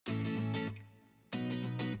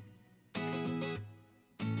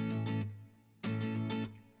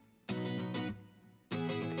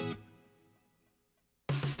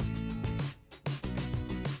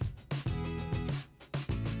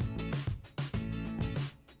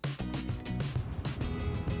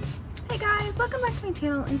Hey guys, welcome back to my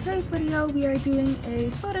channel. In today's video we are doing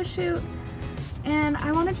a photo shoot, and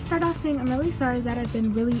I wanted to start off saying I'm really sorry that I've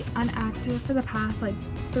been really inactive for the past like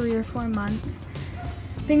 3 or 4 months.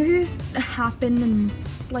 Things just happened and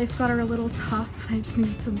life got a little tough. I just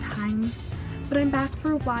needed some time, but I'm back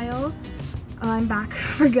for a while. I'm back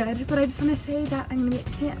for good, but I just want to say that I'm going to be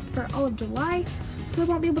at camp for all of July, so I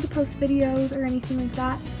won't be able to post videos or anything like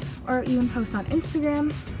that, or even post on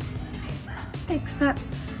Instagram, except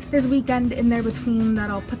there's a weekend in there between that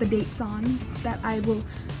I'll put the dates on that I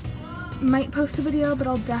might post a video, but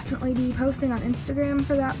I'll definitely be posting on Instagram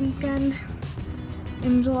for that weekend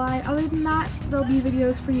in July. Other than that, there'll be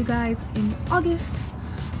videos for you guys in August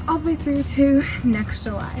all the way through to next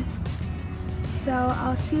July. So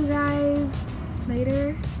I'll see you guys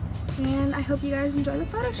later, and I hope you guys enjoy the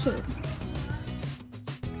photo shoot.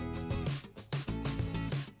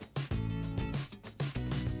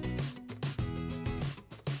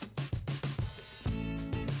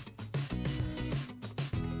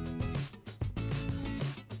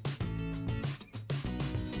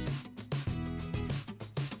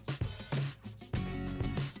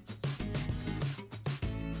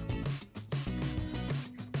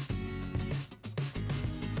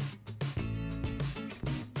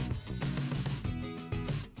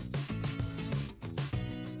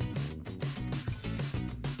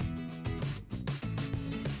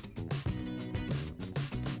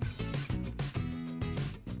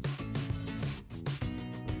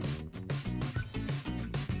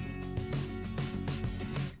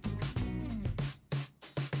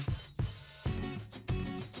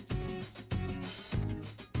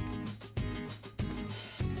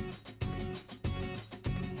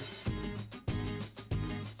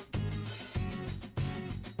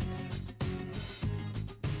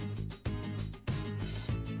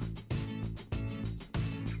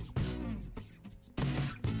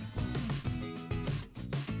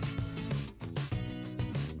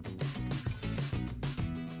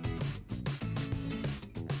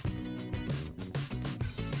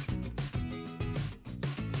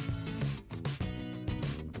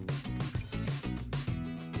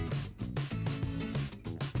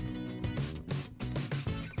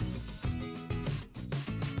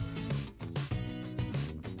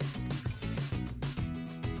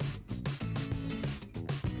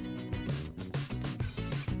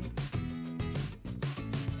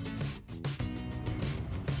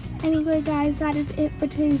 Anyway guys, that is it for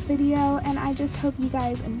today's video, and I just hope you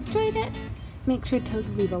guys enjoyed it. Make sure to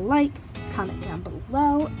leave a like, comment down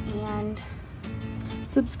below, and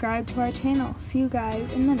subscribe to our channel. See you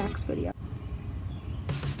guys in the next video.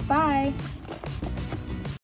 Bye!